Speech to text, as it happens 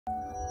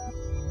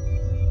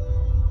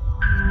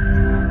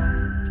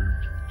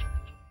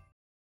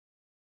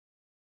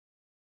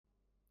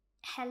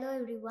Hello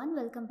everyone,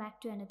 welcome back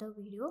to another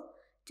video.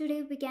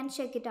 Today we can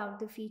check it out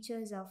the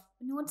features of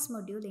Notes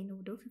module in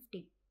Odoo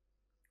 15.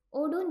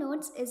 Odoo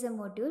Notes is a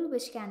module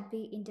which can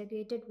be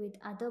integrated with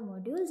other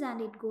modules and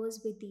it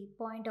goes with the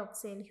point of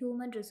sale,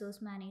 human resource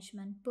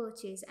management,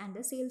 purchase and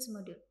the sales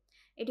module.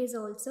 It is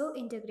also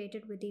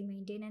integrated with the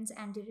maintenance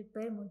and the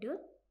repair module.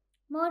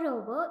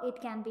 Moreover, it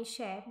can be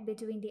shared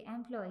between the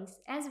employees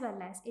as well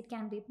as it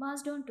can be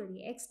passed on to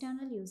the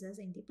external users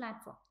in the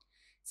platform.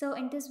 So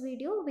in this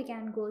video, we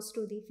can go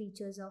through the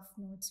features of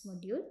Notes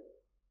module.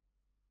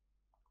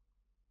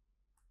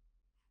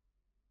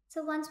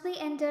 So once we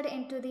enter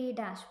into the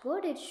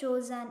dashboard, it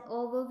shows an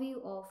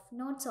overview of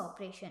Notes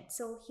operation.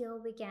 So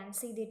here we can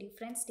see the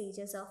different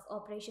stages of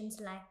operations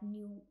like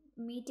new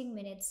meeting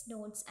minutes,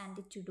 notes and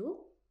the to do.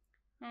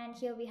 And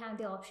here we have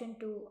the option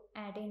to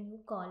add a new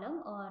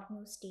column or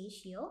new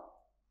stage here.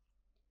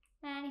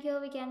 And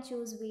here we can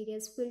choose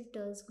various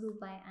filters, group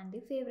by and the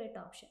favorite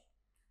option.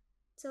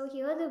 So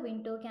here the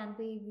window can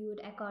be viewed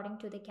according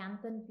to the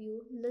campaign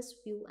view,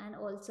 list view and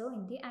also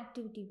in the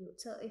activity view.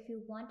 So if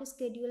you want to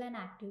schedule an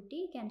activity,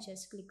 you can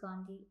just click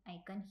on the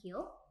icon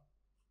here.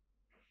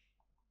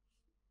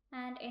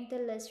 And in the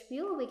list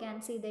view, we can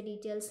see the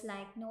details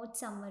like note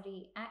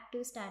summary,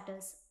 active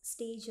status,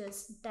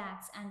 stages,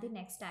 tags and the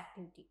next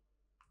activity.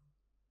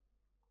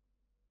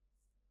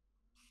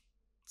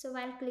 So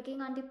while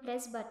clicking on the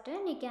plus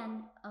button, you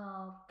can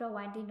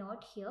provide the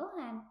note here,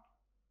 and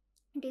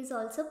it is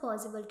also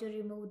possible to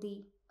remove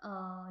the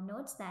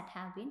notes that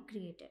have been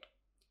created.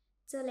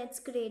 So let's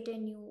create a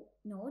new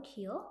note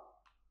here.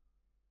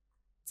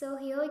 So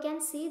here we can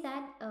see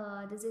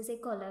that this is a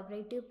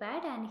collaborative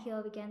pad and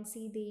here we can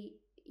see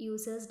the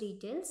user's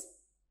details.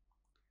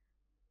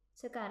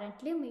 So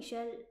currently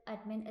Michelle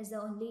admin is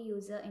the only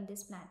user in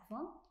this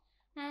platform.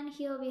 And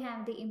here we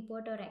have the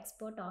import or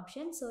export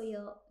option. So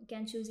here you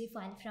can choose a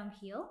file from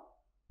here.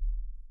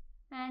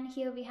 And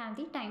here we have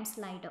the time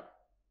slider.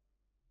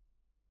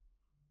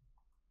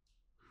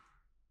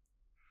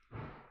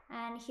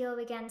 And here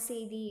we can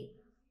see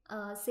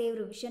the save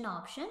revision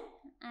option,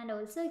 and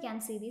also you can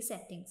see the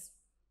settings.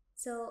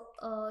 So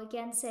you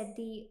can set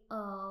the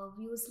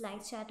views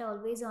like chat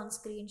always on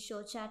screen,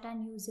 show chat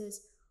and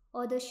users,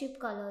 authorship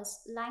colors,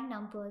 line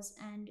numbers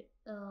and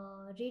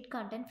read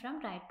content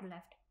from right to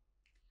left.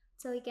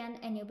 So we can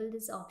enable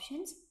these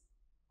options,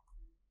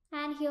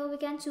 and here we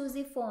can choose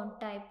the font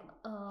type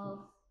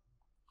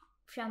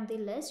from the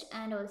list,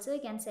 and also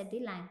you can set the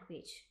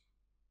language.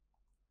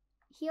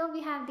 Here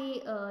we have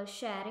the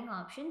sharing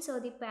option, so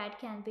the pad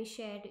can be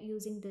shared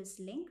using this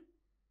link,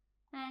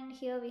 and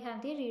here we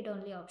have the read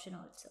only option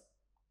also.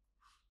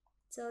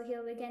 So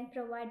here we can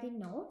provide the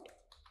note,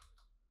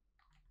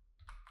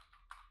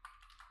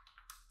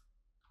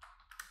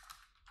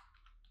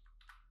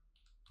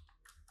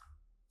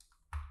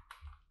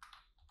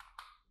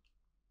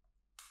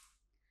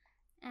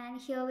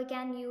 and here we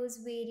can use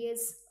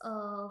various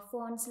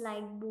fonts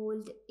like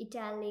bold,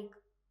 italic,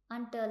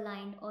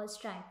 underline or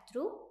strike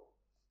through.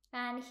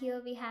 And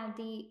here we have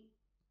the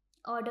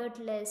ordered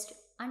list,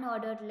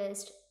 unordered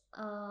list,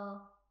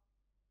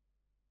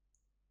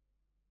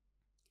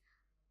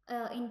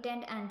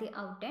 intent and the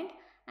outent,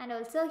 and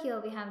also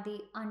here we have the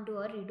undo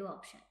or redo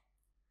option.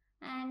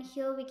 And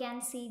here we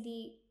can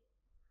see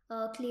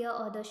the clear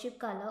authorship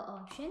color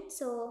option.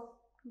 So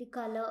the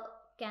color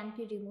can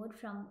be removed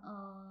from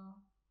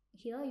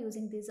here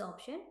using this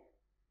option,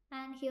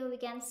 and here we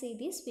can see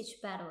the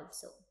switch bar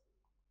also.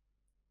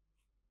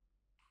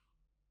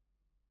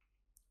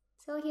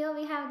 So here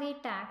we have the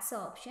tags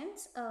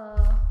options.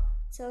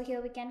 So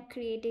here we can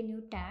create a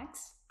new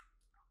tags.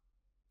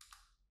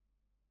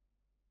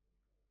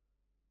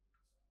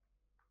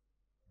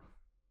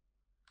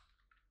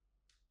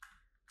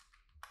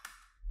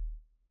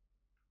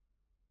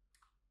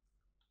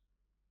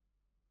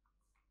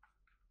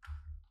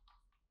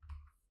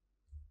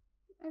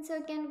 And so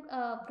we can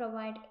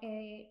provide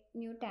a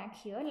new tag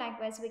here.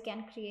 Likewise, we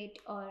can create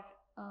or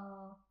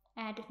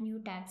add new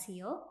tags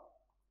here.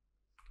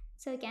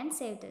 So we can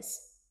save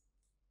this.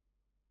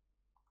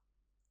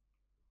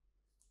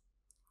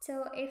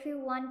 So if you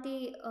want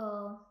the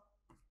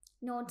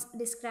notes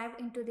described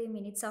into the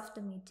minutes of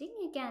the meeting,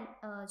 you can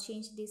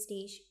change the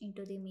stage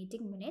into the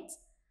meeting minutes.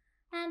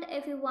 And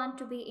if you want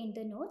to be in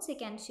the notes, you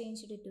can change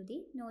it to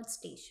the note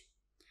stage.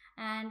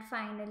 And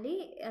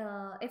finally,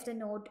 if the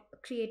note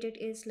created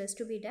is less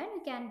to be done,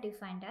 you can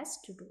define as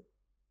to do.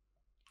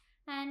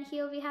 And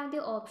here we have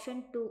the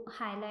option to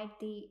highlight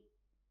the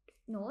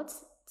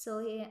notes.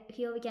 So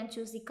here we can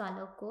choose the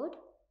color code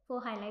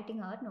for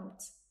highlighting our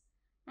notes.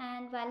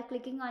 And while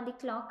clicking on the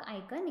clock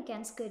icon, you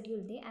can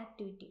schedule the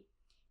activity.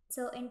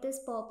 So in this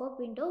pop-up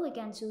window, we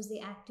can choose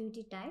the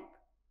activity type.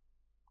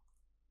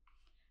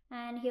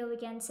 And here we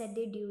can set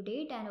the due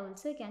date, and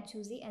also you can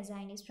choose the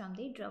assignees from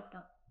the drop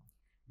down.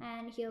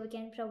 And here we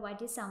can provide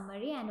the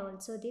summary and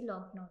also the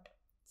log note.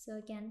 So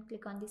you can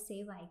click on the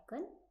save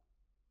icon.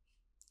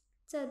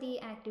 So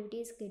the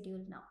activity is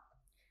scheduled now.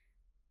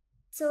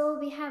 So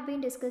we have been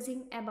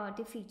discussing about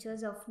the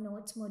features of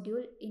Notes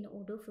module in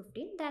Odoo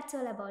 15. That's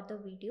all about the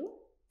video.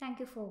 Thank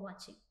you for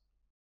watching.